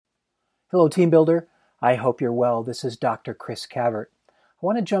Hello, Team Builder. I hope you're well. This is Dr. Chris Cavert. I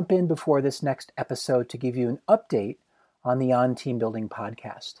want to jump in before this next episode to give you an update on the On Team Building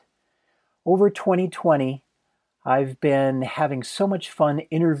podcast. Over 2020, I've been having so much fun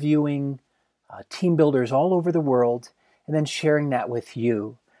interviewing team builders all over the world and then sharing that with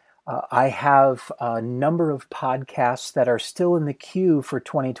you. I have a number of podcasts that are still in the queue for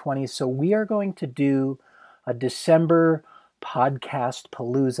 2020, so we are going to do a December podcast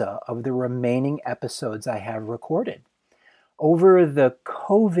palooza of the remaining episodes I have recorded. Over the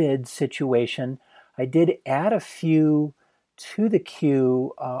COVID situation, I did add a few to the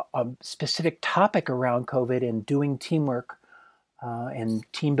queue, a specific topic around COVID and doing teamwork and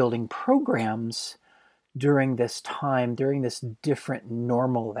team building programs during this time, during this different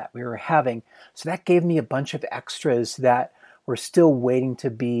normal that we were having. So that gave me a bunch of extras that were still waiting to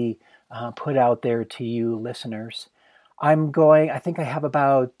be put out there to you listeners. I think I have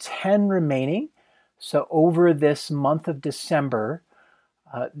about 10 remaining. So over this month of December,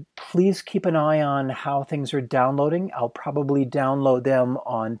 please keep an eye on how things are downloading. I'll probably download them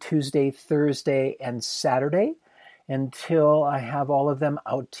on Tuesday, Thursday, and Saturday until I have all of them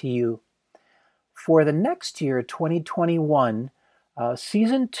out to you. For the next year, 2021,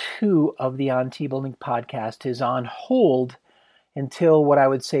 Season 2 of the On Team Building podcast is on hold until what I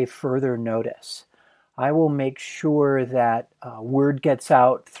would say further notice. I will make sure that word gets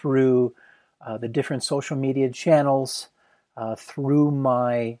out through the different social media channels, through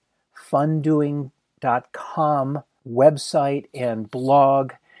my fundoing.com website and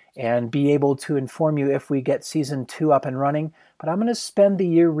blog, and be able to inform you if we get Season 2 up and running. But I'm going to spend the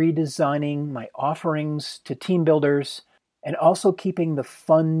year redesigning my offerings to team builders and also keeping the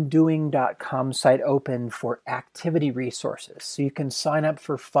fundoing.com site open for activity resources. So you can sign up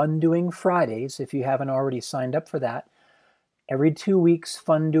for Fun Doing Fridays if you haven't already signed up for that. Every 2 weeks,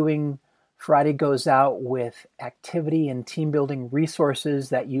 Fun Doing Friday goes out with activity and team building resources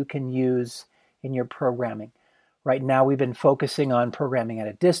that you can use in your programming. Right now, we've been focusing on programming at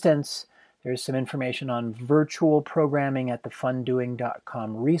a distance. There's some information on virtual programming at the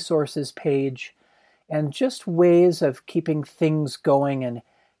fundoing.com resources page, and just ways of keeping things going and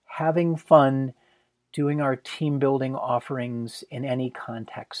having fun doing our team building offerings in any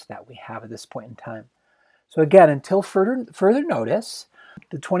context that we have at this point in time. So again, until further notice,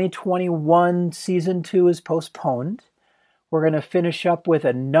 the 2021 Season 2 is postponed. We're going to finish up with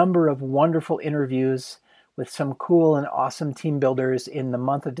a number of wonderful interviews with some cool and awesome team builders in the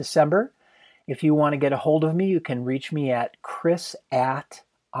month of December. If you want to get a hold of me, you can reach me at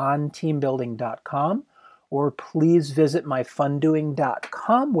chris@onteambuilding.com, or please visit my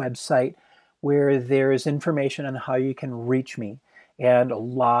fundoing.com website where there's information on how you can reach me and a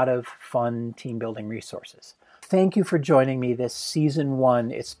lot of fun team building resources. Thank you for joining me this Season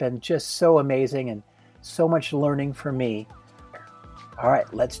 1. It's been just so amazing and so much learning for me. All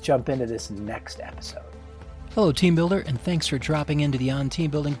right, let's jump into this next episode. Hello, Team Builder, and thanks for dropping into the On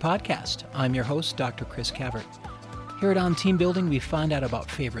Team Building podcast. I'm your host, Dr. Chris Cavert. Here at On Team Building, we find out about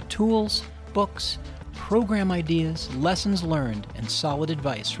favorite tools, books, program ideas, lessons learned, and solid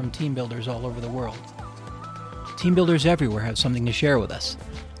advice from team builders all over the world. Team builders everywhere have something to share with us.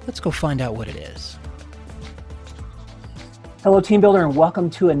 Let's go find out what it is. Hello, Team Builder, and welcome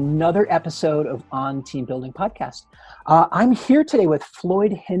to another episode of On Team Building podcast. I'm here today with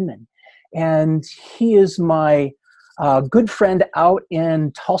Floyd Hinman, and he is my good friend out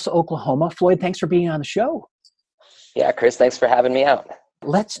in Tulsa, Oklahoma. Floyd, thanks for being on the show. Yeah, Chris, thanks for having me out.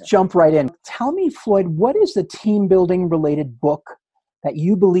 Let's jump right in. Tell me, Floyd, what is the team building related book that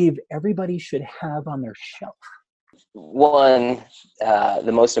you believe everybody should have on their shelf? One,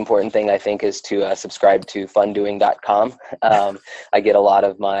 the most important thing I think is to subscribe to fundoing.com. I get a lot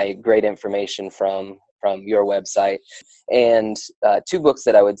of my great information from your website. And two books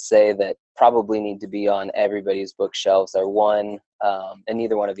that I would say that probably need to be on everybody's bookshelves are one, and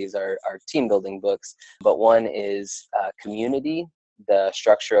neither one of these are team building books, but one is Community, The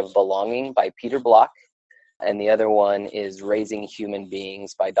Structure of Belonging by Peter Block. And the other one is Raising Human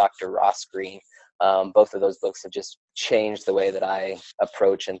Beings by Dr. Ross Greene. Both of those books have just changed the way that I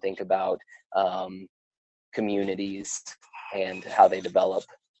approach and think about communities and how they develop.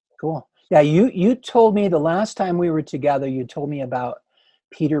 Cool. Yeah, you told me the last time we were together, you told me about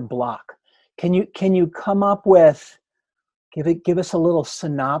Peter Block. Can you come up with, give us a little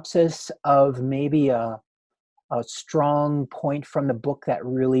synopsis of maybe a strong point from the book that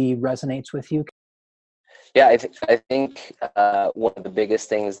really resonates with you? Yeah, I think one of the biggest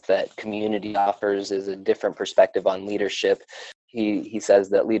things that community offers is a different perspective on leadership. he says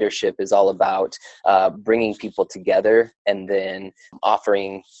that leadership is all about bringing people together and then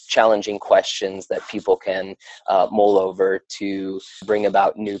offering challenging questions that people can mull over to bring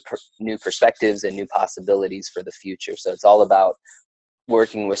about new perspectives and new possibilities for the future. So it's all about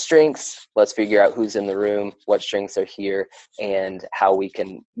working with strengths. Let's figure out who's in the room, what strengths are here, and how we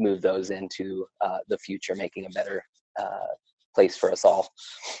can move those into the future, making a better place for us all.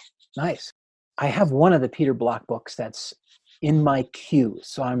 Nice. I have one of the Peter Block books that's in my queue,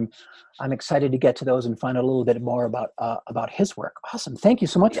 so I'm excited to get to those and find out a little bit more about his work. Awesome. Thank you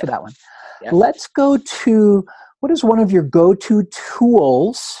so much for that one. Yeah. Let's go to, what is one of your go-to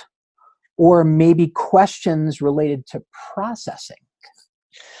tools or maybe questions related to processing?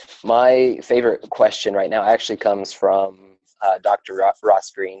 My favorite question right now actually comes from Dr.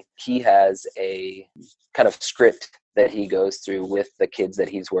 Ross Green. He has a kind of script that he goes through with the kids that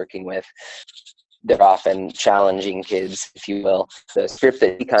he's working with. They're often challenging kids, if you will. The script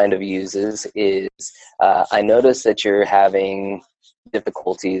that he kind of uses is, I notice that you're having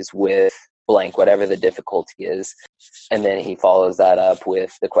difficulties with blank, whatever the difficulty is. And then he follows that up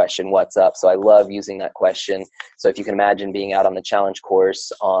with the question, what's up? So I love using that question. So if you can imagine being out on the challenge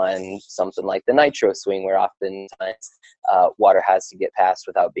course on something like the nitro swing, where oftentimes water has to get past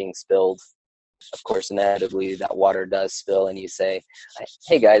without being spilled. Of course, inevitably that water does spill, and you say,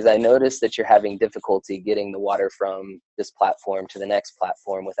 hey guys, I noticed that you're having difficulty getting the water from this platform to the next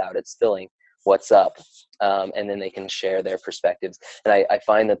platform without it spilling. What's up? And then they can share their perspectives. And I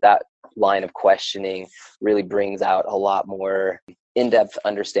find that line of questioning really brings out a lot more in-depth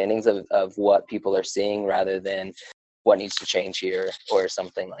understandings of what people are seeing, rather than what needs to change here or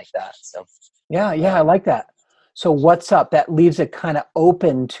something like that. So yeah, I like that. So what's up? That leaves it kind of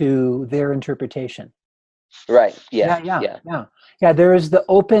open to their interpretation. Right. Yeah. There is the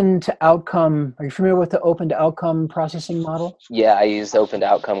open to outcome. Are you familiar with the open to outcome processing model? Yeah, I use open to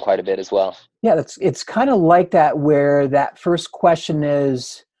outcome quite a bit as well. Yeah, it's kind of like that, where that first question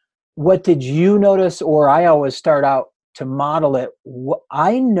is, what did you notice? Or I always start out to model it.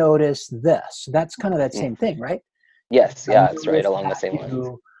 I noticed this. That's kind of that same thing, right? Yes. Yeah, it's right along the same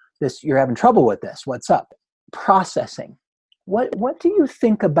lines. You're having trouble with this. What's up? Processing. What do you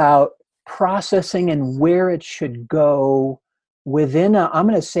think about processing and where it should go within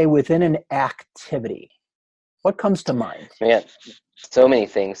within an activity? What comes to mind? Yeah, so many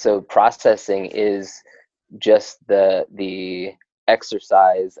things. So processing is just the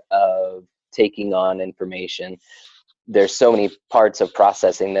exercise of taking on information. There's so many parts of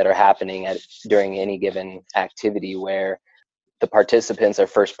processing that are happening during any given activity, where the participants are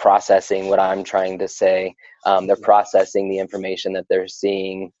first processing what I'm trying to say. They're processing the information that they're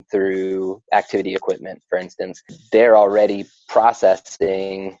seeing through activity equipment, for instance. They're already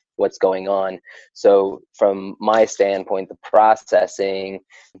processing what's going on. So from my standpoint, the processing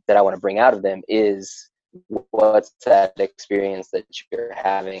that I want to bring out of them is, what's that experience that you're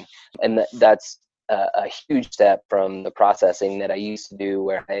having? And that's a huge step from the processing that I used to do,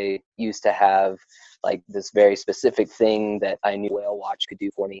 where I used to have like this very specific thing that I knew Whale Watch could do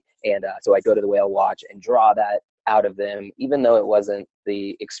for me. And so I go to the Whale Watch and draw that out of them, even though it wasn't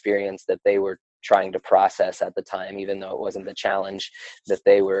the experience that they were trying to process at the time, even though it wasn't the challenge that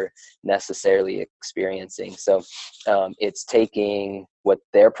they were necessarily experiencing. So it's taking what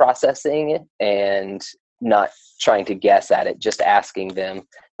they're processing and not trying to guess at it, just asking them,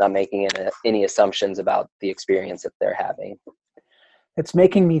 not making any assumptions about the experience that they're having. It's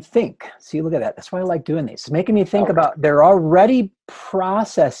making me think. See, look at that. That's why I like doing these. It's making me think about, they're already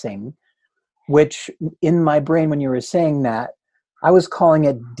processing, which in my brain, when you were saying that, I was calling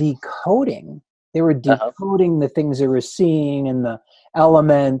it decoding. They were decoding the things they were seeing in the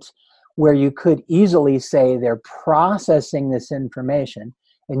element, where you could easily say they're processing this information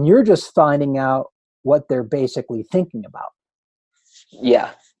and you're just finding out what they're basically thinking about.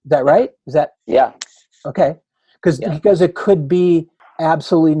 Yeah. Is that right? Is that? Yeah. Okay. Because it could be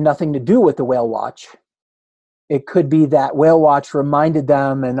absolutely nothing to do with the Whale Watch. It could be that Whale Watch reminded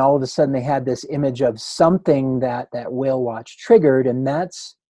them, and all of a sudden they had this image of something that Whale Watch triggered, and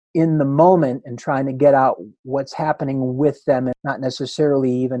that's in the moment and trying to get out what's happening with them, and not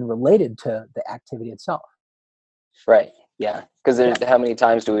necessarily even related to the activity itself. Right. Yeah. Because how many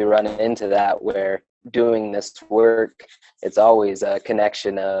times do we run into that, where doing this work, it's always a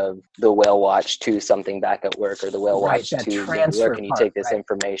connection of the Whale Watch to something back at work, or the Whale Watch to where can you take this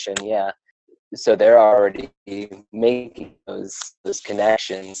information? Yeah. So they're already making those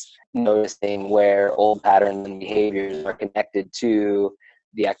connections, noticing where old patterns and behaviors are connected to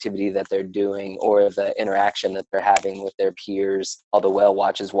the activity that they're doing, or the interaction that they're having with their peers while the Whale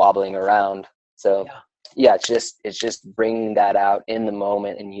Watch is wobbling around. So Yeah, it's just bringing that out in the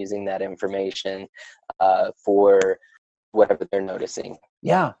moment and using that information for whatever they're noticing.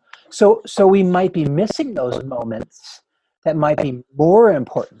 Yeah. So we might be missing those moments that might be more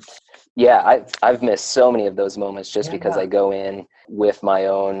important. Yeah, I've missed so many of those moments just because Yeah. I go in with my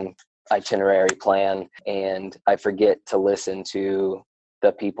own itinerary plan and I forget to listen to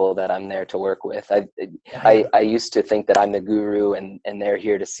the people that I'm there to work with. I used to think that I'm the guru and they're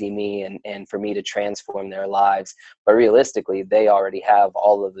here to see me and for me to transform their lives. But realistically, they already have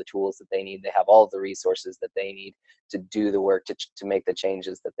all of the tools that they need. They have all of the resources that they need to do the work to make the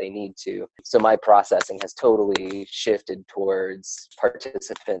changes that they need to. So my processing has totally shifted towards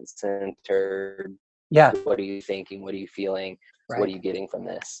participant centered. Yeah. What are you thinking? What are you feeling? What are Right. you getting from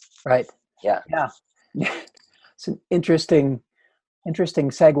this? Right. Yeah. Yeah. It's an interesting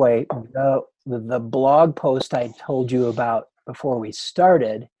segue. The blog post I told you about before we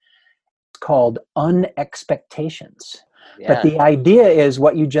started, it's called Unexpectations. But Yeah. the idea is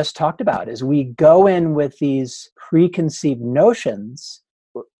what you just talked about, is we go in with these preconceived notions.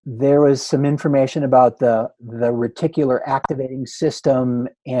 There was some information about the reticular activating system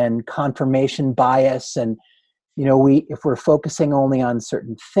and confirmation bias, and if we're focusing only on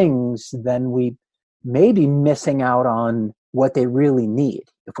certain things, then we may be missing out on what they really need.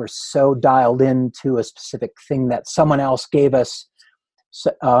 If we're so dialed into a specific thing that someone else gave us,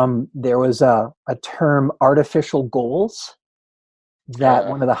 there was a term, artificial goals, that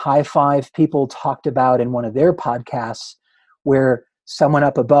one of the high five people talked about in one of their podcasts, where someone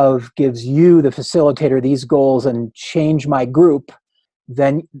up above gives you, the facilitator, these goals and change my group,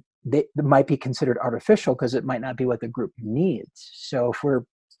 then they might be considered artificial because it might not be what the group needs. So if we're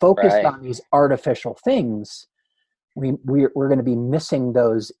focused Right. on these artificial things, we're going to be missing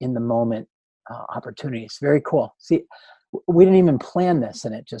those in the moment opportunities. Very cool. See, we didn't even plan this,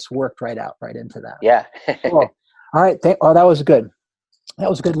 and it just worked right into that. Yeah. Cool. All right. That was good. That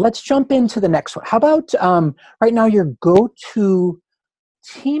was good. Let's jump into the next one. How about right now your go-to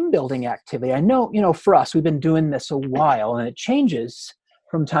team building activity? I know, for us, we've been doing this a while and it changes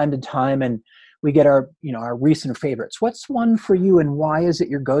from time to time, and we get our recent favorites. What's one for you, and why is it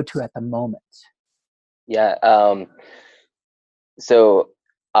your go-to at the moment? Yeah. So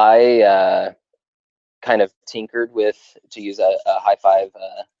I kind of tinkered with, to use a high five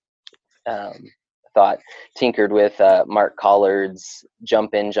um, thought, tinkered with Mark Collard's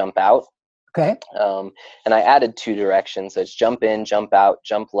jump in, jump out. Okay. And I added 2 directions. So it's jump in, jump out,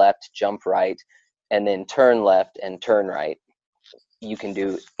 jump left, jump right, and then turn left and turn right. You can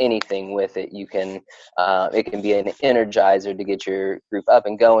do anything with it. You can, it can be an energizer to get your group up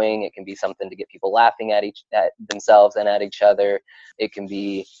and going. It can be something to get people laughing at themselves and at each other. It can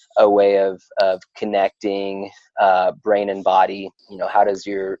be a way of connecting brain and body. How does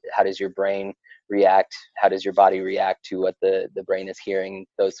your brain react? How does your body react to what the brain is hearing?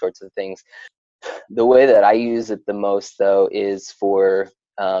 Those sorts of things. The way that I use it the most, though, is for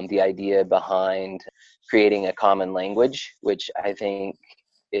the idea behind creating a common language, which I think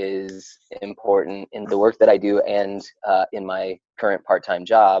is important in the work that I do and in my current part-time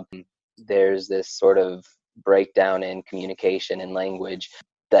job. There's this sort of breakdown in communication and language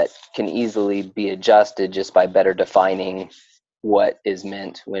that can easily be adjusted just by better defining what is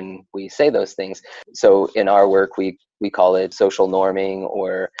meant when we say those things. So in our work, we call it social norming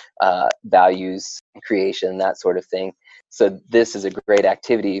or values creation, that sort of thing. So this is a great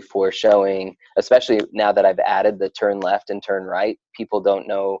activity for showing, especially now that I've added the turn left and turn right, people don't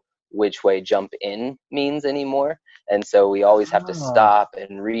know which way jump in means anymore. And so we always have to stop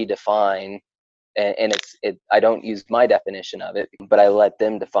and redefine. And I don't use my definition of it, but I let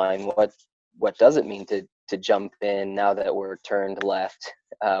them define what does it mean to jump in now that we're turned left.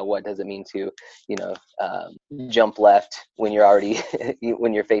 What does it mean to jump left when you're already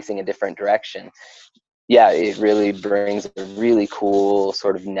when you're facing a different direction? Yeah, it really brings a really cool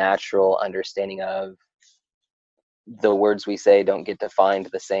sort of natural understanding of the words we say don't get defined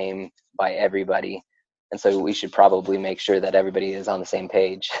the same by everybody, and so we should probably make sure that everybody is on the same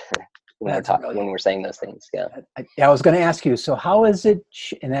page when we're saying those things. Yeah. I was going to ask you, so how is it,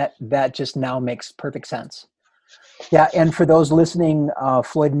 and that just now makes perfect sense. Yeah, and for those listening,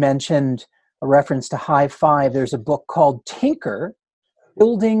 Floyd mentioned a reference to high five. There's a book called Tinker,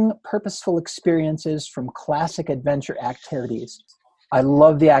 Building Purposeful Experiences from Classic Adventure Activities. I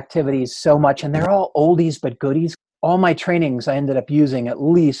love the activities so much, and they're all oldies but goodies. All my trainings, I ended up using at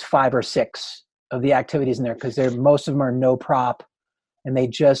least 5 or 6 of the activities in there because most of them are no prop, and they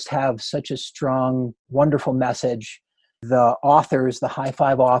just have such a strong, wonderful message. The authors, the high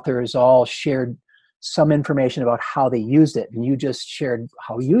five authors, all shared some information about how they used it, and you just shared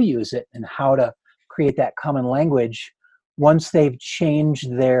how you use it and how to create that common language once they've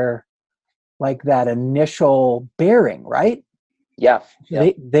changed their, like that initial bearing, right? Yeah.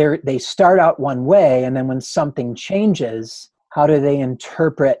 They start out one way, and then when something changes, how do they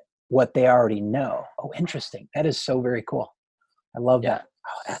interpret what they already know? Oh, interesting. That is so very cool. I love that.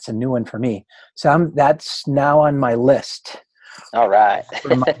 Oh, that's a new one for me. So that's now on my list. All right.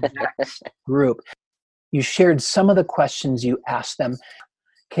 For my next group. You shared some of the questions you asked them.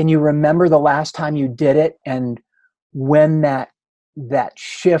 Can you remember the last time you did it and when that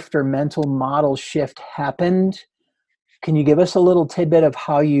shift or mental model shift happened? Can you give us a little tidbit of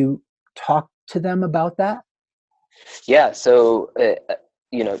how you talked to them about that? Yeah. So,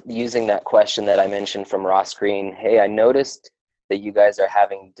 using that question that I mentioned from Ross Green, hey, I noticed that you guys are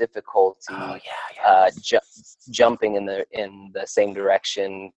having difficulty jumping in the same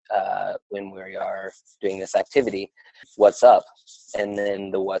direction when we are doing this activity. What's up? And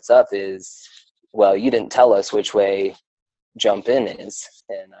then the what's up is, well, you didn't tell us which way jump in is.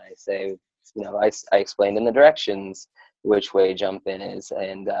 And I say, I explained in the directions which way jump in is,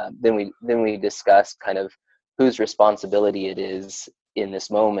 and then we discuss kind of whose responsibility it is in this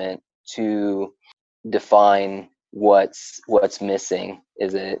moment to define what's missing.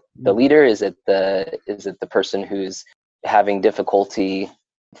 Is it the leader? Is it the person who's having difficulty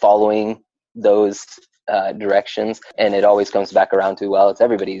following those directions? And it always comes back around to, well, it's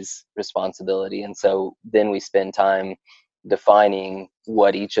everybody's responsibility. And so then we spend time defining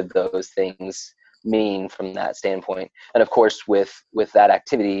what each of those things mean from that standpoint. And of course, with that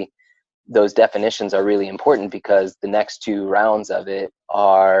activity, those definitions are really important, because the next two rounds of it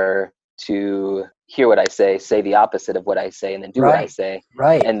are to hear what I say the opposite of what I say, and then do what I say.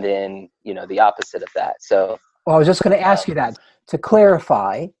 Right. And then, the opposite of that. So, well, I was just going to ask you that. To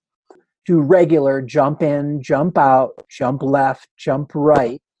clarify, do regular jump in, jump out, jump left, jump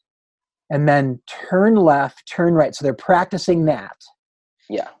right, and then turn left, turn right. So they're practicing that.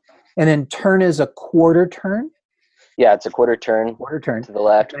 Yeah. And then turn is a quarter turn? Yeah, it's a quarter turn to the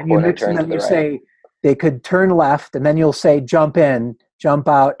left, quarter turn to the right. Say they could turn left, and then you'll say jump in, jump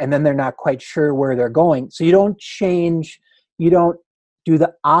out, and then they're not quite sure where they're going. So you don't do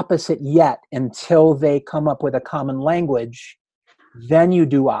the opposite yet until they come up with a common language. Then you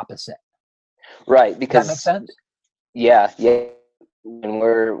do opposite. Right, because does that make sense? Yeah. When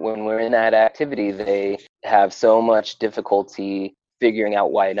we're in that activity, they have so much difficulty figuring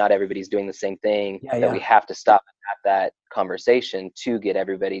out why not everybody's doing the same thing that we have to stop and have that conversation to get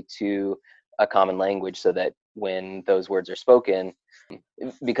everybody to a common language, so that when those words are spoken,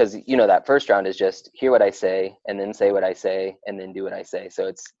 because that first round is just hear what I say and then say what I say and then do what I say. So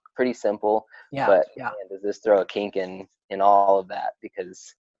it's pretty simple. But man, does this throw a kink in all of that,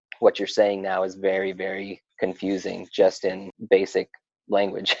 because what you're saying now is very, very confusing just in basic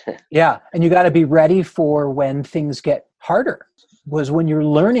language. Yeah, and you got to be ready for when things get harder. Was when you're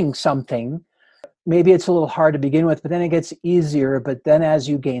learning something, maybe it's a little hard to begin with, but then it gets easier. But then as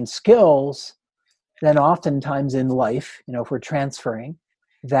you gain skills, then oftentimes in life, if we're transferring,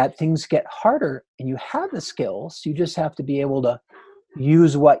 that things get harder and you have the skills. You just have to be able to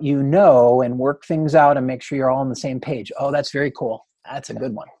use what you know and work things out and make sure you're all on the same page. Oh, that's very cool. That's a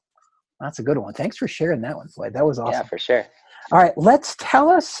good one. That's a good one. Thanks for sharing that one, Floyd. That was awesome. Yeah, for sure. All right, tell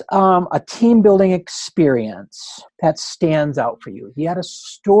us a team building experience that stands out for you. You had a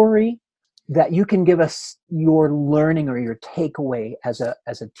story that you can give us your learning or your takeaway as a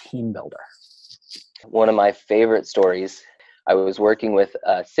team builder. One of my favorite stories, I was working with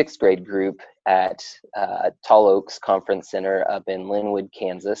a 6th grade group at Tall Oaks Conference Center up in Linwood,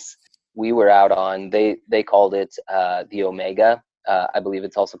 Kansas. We were out on, they called it the Omega. I believe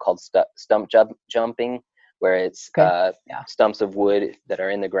it's also called stump jumping, where it's stumps of wood that are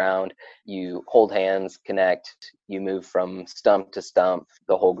in the ground. You hold hands, connect, you move from stump to stump.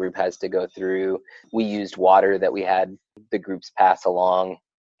 The whole group has to go through. We used water that we had the groups pass along,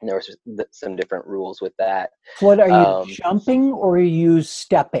 and there was some different rules with that. Floyd, are you jumping or are you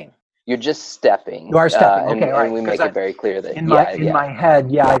stepping? You're just stepping. You are stepping, okay. And we make it very clear that in my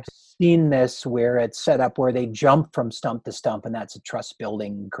head, I've seen this where it's set up where they jump from stump to stump, and that's a trust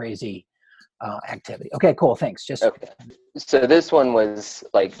building crazy activity. Okay, cool. Thanks. Okay. So this one was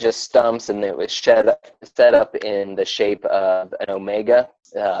like just stumps, and it was set up in the shape of an omega,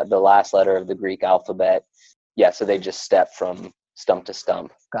 the last letter of the Greek alphabet. Yeah. So they just step from stump to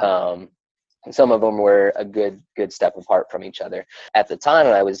stump. Some of them were a good step apart from each other. At the time,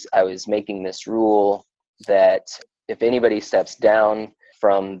 I was making this rule that if anybody steps down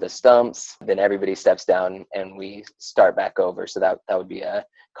from the stumps, then everybody steps down and we start back over. So that would be a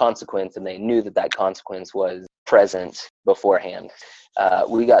consequence, and they knew that consequence was present beforehand.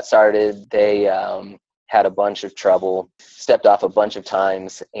 We got started. They had a bunch of trouble, stepped off a bunch of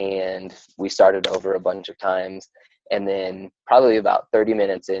times, and we started over a bunch of times. And then probably about 30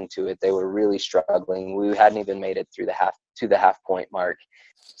 minutes into it, they were really struggling. We hadn't even made it through to the half point mark.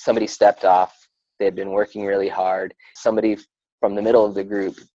 Somebody stepped off. They had been working really hard. Somebody from the middle of the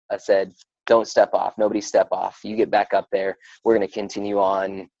group said, "Don't step off. Nobody step off. You get back up there. We're going to continue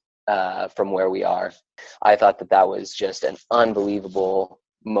on from where we are." I thought that was just an unbelievable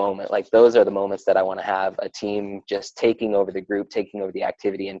moment. Like, those are the moments that I want to have, a team just taking over the group, taking over the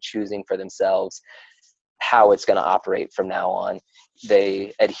activity, and choosing for themselves how it's going to operate from now on.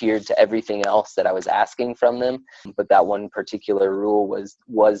 They adhered to everything else that I was asking from them, but that one particular rule was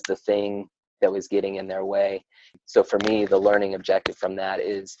the thing that was getting in their way. So for me, the learning objective from that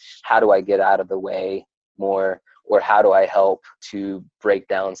is, how do I get out of the way more, or how do I help to break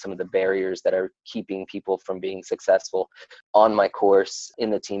down some of the barriers that are keeping people from being successful on my course,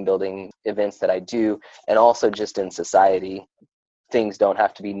 in the team building events that I do, and also just in society. Things don't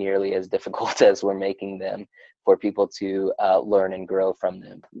have to be nearly as difficult as we're making them for people to learn and grow from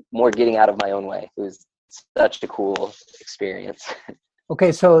them. More getting out of my own way. It was such a cool experience.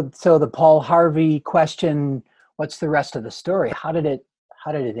 Okay, so the Paul Harvey question, what's the rest of the story? How did it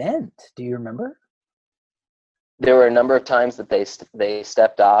end? Do you remember? There were a number of times that they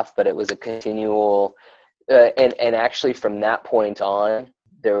stepped off, but it was a continual, and actually from that point on,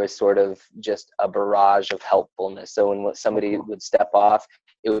 there was sort of just a barrage of helpfulness. So when somebody would step off,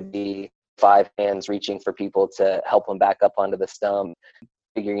 it would be 5 hands reaching for people to help them back up onto the stump,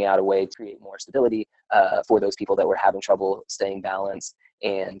 figuring out a way to create more stability for those people that were having trouble staying balanced.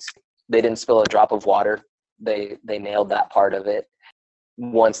 And they didn't spill a drop of water. They nailed that part of it.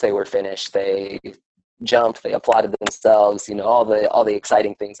 Once they were finished, they jumped, they applauded themselves, all the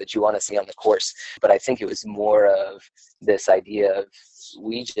exciting things that you want to see on the course. But I think it was more of this idea of,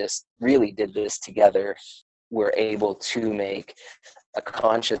 we just really did this together. We're able to make a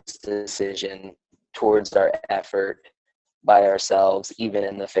conscious decision towards our effort by ourselves, even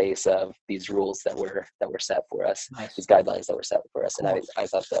in the face of these rules that were set for us. Nice. These guidelines that were set for us. Cool. And I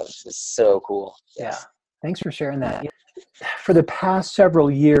thought that was so cool. Yeah. Thanks for sharing that. For the past several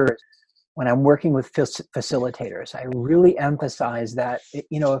years, when I'm working with facilitators, I really emphasize that,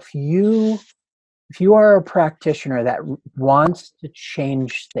 if you are a practitioner that wants to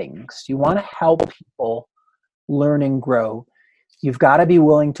change things, you want to help people learn and grow, you've got to be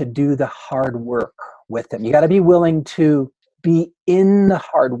willing to do the hard work with them. You got to be willing to be in the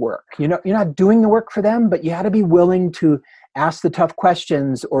hard work. You're not doing the work for them, but you got to be willing to ask the tough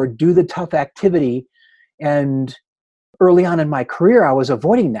questions or do the tough activity. And early on in my career, I was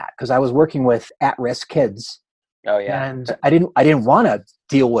avoiding that because I was working with at-risk kids. Oh yeah. And I didn't want to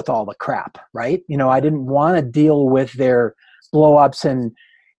deal with all the crap, right? I didn't want to deal with their blow-ups.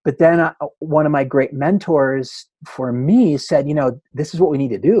 But then one of my great mentors for me said, this is what we need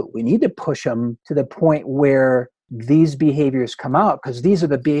to do. We need to push them to the point where these behaviors come out, because these are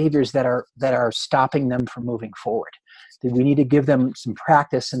the behaviors that are stopping them from moving forward. We need to give them some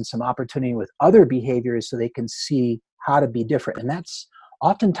practice and some opportunity with other behaviors so they can see how to be different. And that's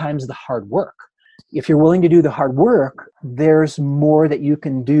oftentimes the hard work. If you're willing to do the hard work, there's more that you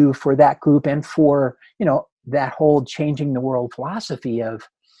can do for that group and for, that whole changing the world philosophy of,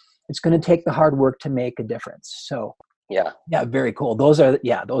 it's going to take the hard work to make a difference. So yeah, very cool. Those are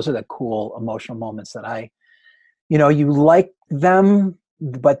the cool emotional moments that you like them,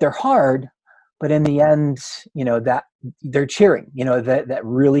 but they're hard, but in the end, that they're cheering, that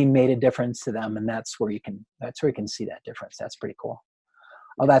really made a difference to them. And that's where you can see that difference. That's pretty cool.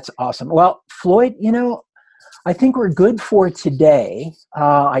 Oh, that's awesome. Well, Floyd, I think we're good for today.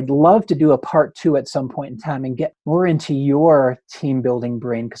 I'd love to do a part 2 at some point in time and get more into your team building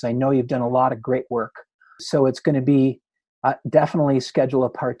brain, because I know you've done a lot of great work. So it's going to be definitely schedule a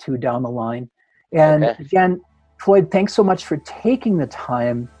part 2 down the line. And Again, Floyd, thanks so much for taking the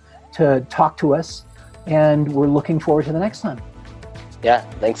time to talk to us. And we're looking forward to the next time. Yeah,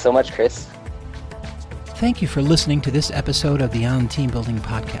 thanks so much, Chris. Thank you for listening to this episode of the On Team Building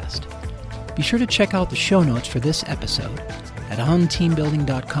podcast. Be sure to check out the show notes for this episode at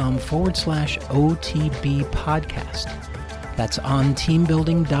onteambuilding.com/OTB podcast. That's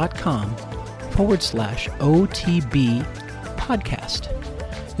onteambuilding.com/OTB podcast.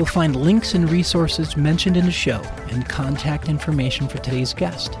 You'll find links and resources mentioned in the show and contact information for today's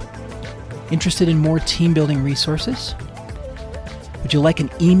guest. Interested in more team building resources? Would you like an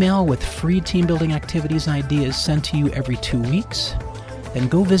email with free team building activities and ideas sent to you every 2 weeks? then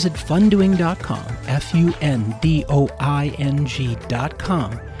go visit fundoing.com,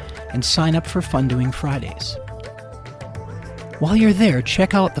 fundoing.com, and sign up for Fundoing Fridays. While you're there,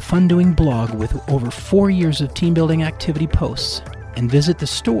 check out the Fundoing blog with over 4 years of team building activity posts, and visit the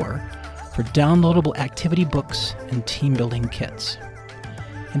store for downloadable activity books and team building kits.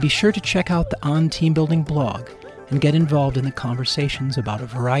 And be sure to check out the On Team Building blog and get involved in the conversations about a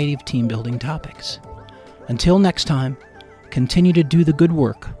variety of team building topics. Until next time, continue to do the good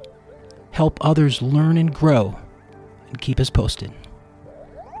work, help others learn and grow, and keep us posted.